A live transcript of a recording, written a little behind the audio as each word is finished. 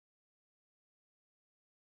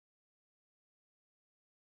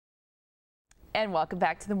And welcome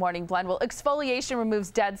back to the Morning Blend. Well, exfoliation removes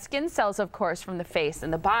dead skin cells, of course, from the face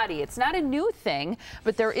and the body. It's not a new thing,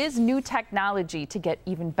 but there is new technology to get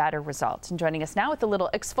even better results. And joining us now with a little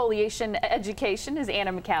exfoliation education is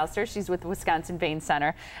McAllister. She's with the Wisconsin Vein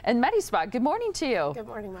Center and MediSpa. Good morning to you. Good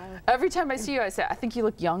morning, Myra. Every time I see you, I say, I think you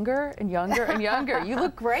look younger and younger and younger. You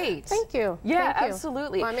look great. Thank you. Yeah, Thank you.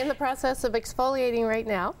 Absolutely. Well, I'm in the process of exfoliating right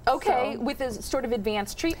now. Okay, so with a sort of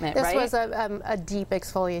advanced treatment, this right? was a deep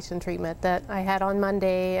exfoliation treatment that I had on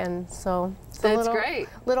Monday, and so it's That's a great.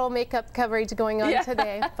 little makeup coverage going on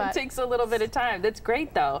today. But it takes a little bit of time. That's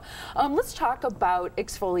great, though. Let's talk about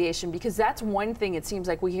exfoliation, because that's one thing it seems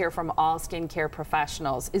like we hear from all skincare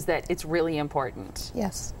professionals is that it's really important.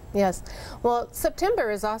 Yes. Yes. Well,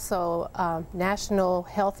 September is also National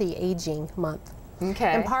Healthy Aging Month.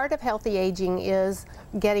 Okay. And part of healthy aging is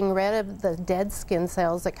getting rid of the dead skin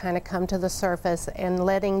cells that kind of come to the surface and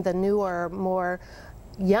letting the newer, more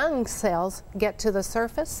young cells get to the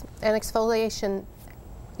surface. And exfoliation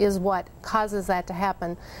is what causes that to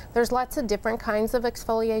happen. There's lots of different kinds of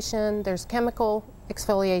exfoliation. There's chemical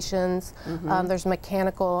exfoliations, there's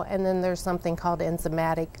mechanical, and then there's something called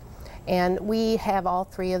enzymatic. And we have all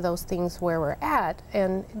three of those things where we're at,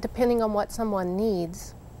 and depending on what someone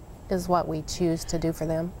needs is what we choose to do for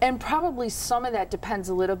them. And probably some of that depends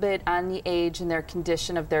a little bit on the age and their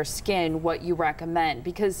condition of their skin, what you recommend,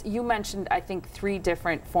 because you mentioned, I think, 3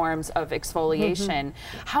 different forms of exfoliation.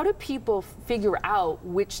 How do people figure out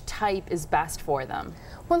which type is best for them?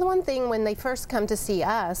 Well, the one thing when they first come to see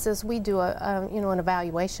us is we do an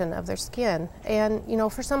evaluation of their skin. And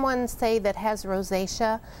for someone, say, that has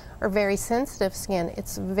rosacea or very sensitive skin,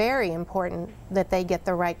 it's very important that they get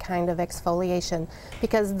the right kind of exfoliation,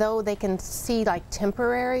 because though they can see like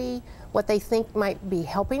temporary what they think might be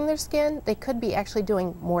helping their skin, they could be actually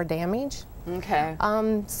doing more damage. Okay.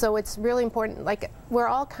 So it's really important. Like, we're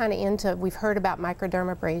all kind of we've heard about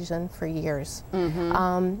microdermabrasion for years.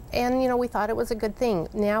 And we thought it was a good thing.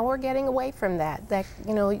 Now we're getting away from that.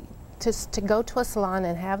 To go to a salon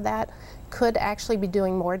and have that could actually be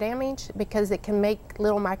doing more damage, because it can make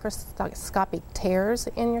little microscopic tears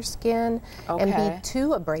in your skin and be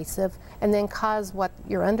too abrasive, and then cause what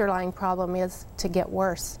your underlying problem is to get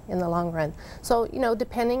worse in the long run. So,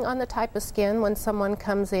 depending on the type of skin, when someone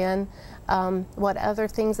comes in, what other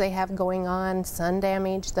things they have going on, sun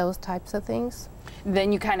damage, those types of things.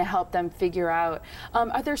 Then you kind of help them figure out,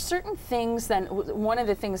 are there certain things then, one of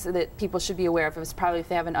the things that people should be aware of is probably if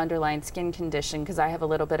they have an underlying skin condition, because I have a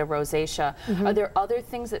little bit of rosacea, are there other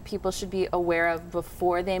things that people should be aware of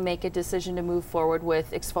before they make a decision to move forward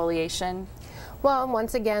with exfoliation? Well,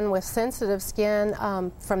 once again, with sensitive skin,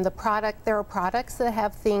 from the product, there are products that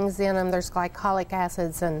have things in them. There's glycolic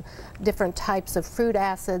acids and different types of fruit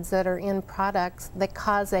acids that are in products that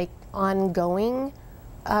cause a ongoing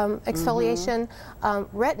exfoliation.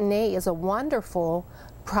 Retin-A is a wonderful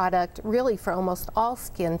product really for almost all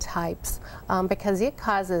skin types, because it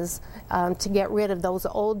causes to get rid of those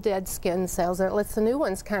old dead skin cells, and it lets the new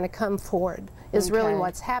ones kind of come forward is really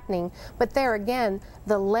what's happening. But there again,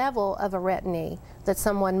 the level of a retin-A that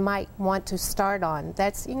someone might want to start on,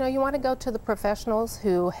 that's, you want to go to the professionals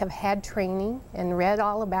who have had training and read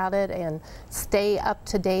all about it and stay up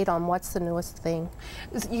to date on what's the newest thing.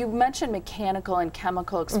 You mentioned mechanical and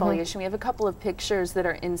chemical exfoliation. We have a couple of pictures that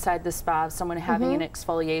are inside the spa of someone having an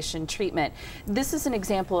exfoliation treatment. This is an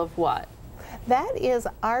example of what? That is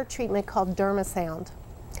our treatment called DermaSound.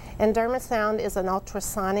 And DermaSound is an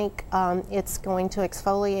ultrasonic, it's going to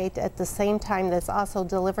exfoliate at the same time that's also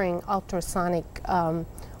delivering ultrasonic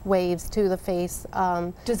waves to the face.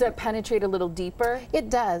 Does that penetrate a little deeper?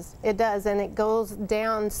 It does, and it goes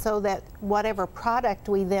down so that whatever product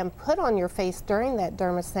we then put on your face during that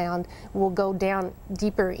DermaSound will go down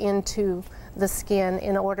deeper into the skin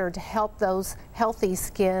in order to help those healthy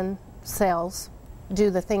skin cells do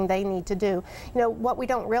the thing they need to do. What we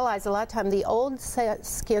don't realize a lot of time, the old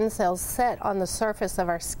skin cells set on the surface of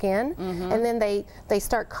our skin, and then they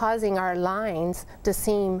start causing our lines to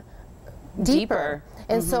seem deeper.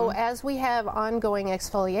 And so as we have ongoing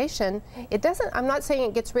exfoliation, it doesn't, I'm not saying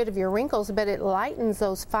it gets rid of your wrinkles, but it lightens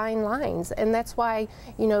those fine lines. And that's why,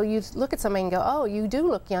 you look at somebody and go, oh, you do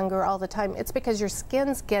look younger all the time. It's because your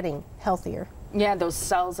skin's getting healthier. Yeah, those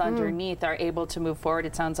cells underneath are able to move forward,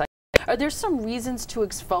 it sounds like. Are there some reasons to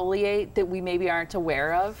exfoliate that we maybe aren't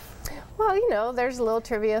aware of? Well, there's little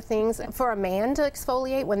trivia things. For a man to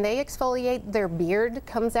exfoliate, when they exfoliate, their beard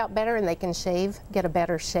comes out better and they can get a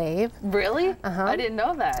better shave. Really? I didn't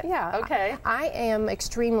know that. Yeah. Okay. I am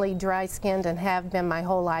extremely dry-skinned and have been my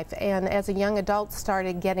whole life. And as a young adult,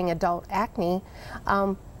 started getting adult acne.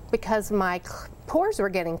 because my pores were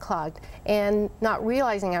getting clogged, and not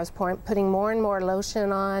realizing I was putting more and more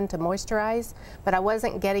lotion on to moisturize, but I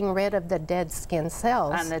wasn't getting rid of the dead skin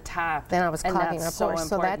cells on the top. Then I was clogging my pores.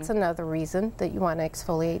 So that's another reason that you want to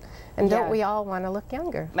exfoliate. And don't we all want to look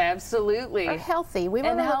younger? Absolutely. Or healthy. We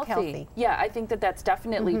want to look healthy. Yeah, I think that that's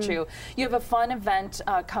definitely true. You have a fun event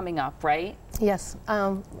coming up, right? Yes.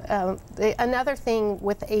 Another thing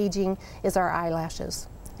with aging is our eyelashes.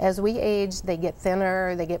 As we age, they get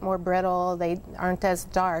thinner, they get more brittle, they aren't as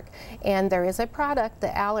dark. And there is a product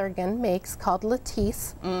that Allergan makes called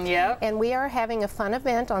Latisse. And we are having a fun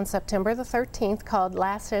event on September the 13th called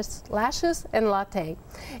Lashes and Latte.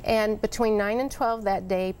 And between 9 and 12 that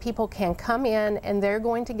day, people can come in and they're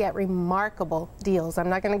going to get remarkable deals. I'm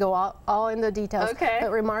not going to go all in the details, but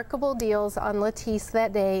remarkable deals on Latisse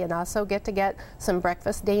that day, and also get some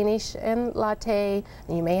breakfast Danish and latte.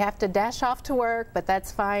 And you may have to dash off to work, but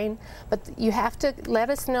that's fine. But you have to let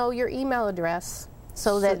us know your email address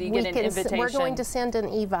so that we're going to send an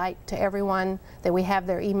evite to everyone that we have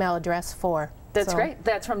their email address for. That's great.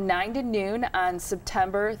 That's from 9 to noon on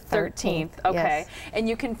September 13th. Okay. Yes. And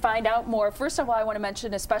you can find out more. First of all, I want to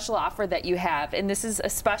mention a special offer that you have, and this is a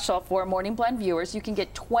special for Morning Blend viewers. You can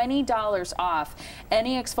get $20 off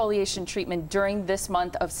any exfoliation treatment during this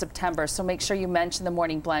month of September. So make sure you mention the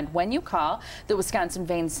Morning Blend when you call the Wisconsin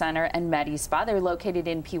Vein Center and MediSpa. They're located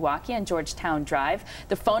in Pewaukee on Georgetown Drive.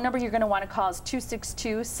 The phone number you're going to want to call is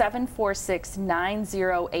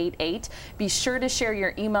 262-746-9088. Be sure to share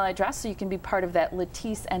your email address so you can be part of that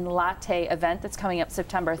Latisse and Latte event that's coming up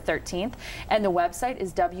September 13th. And the website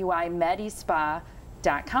is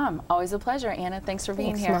wimedispa.com. Always a pleasure, Anna. Thanks for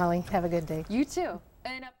being here. Thanks, Molly. Have a good day. You too.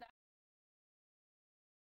 And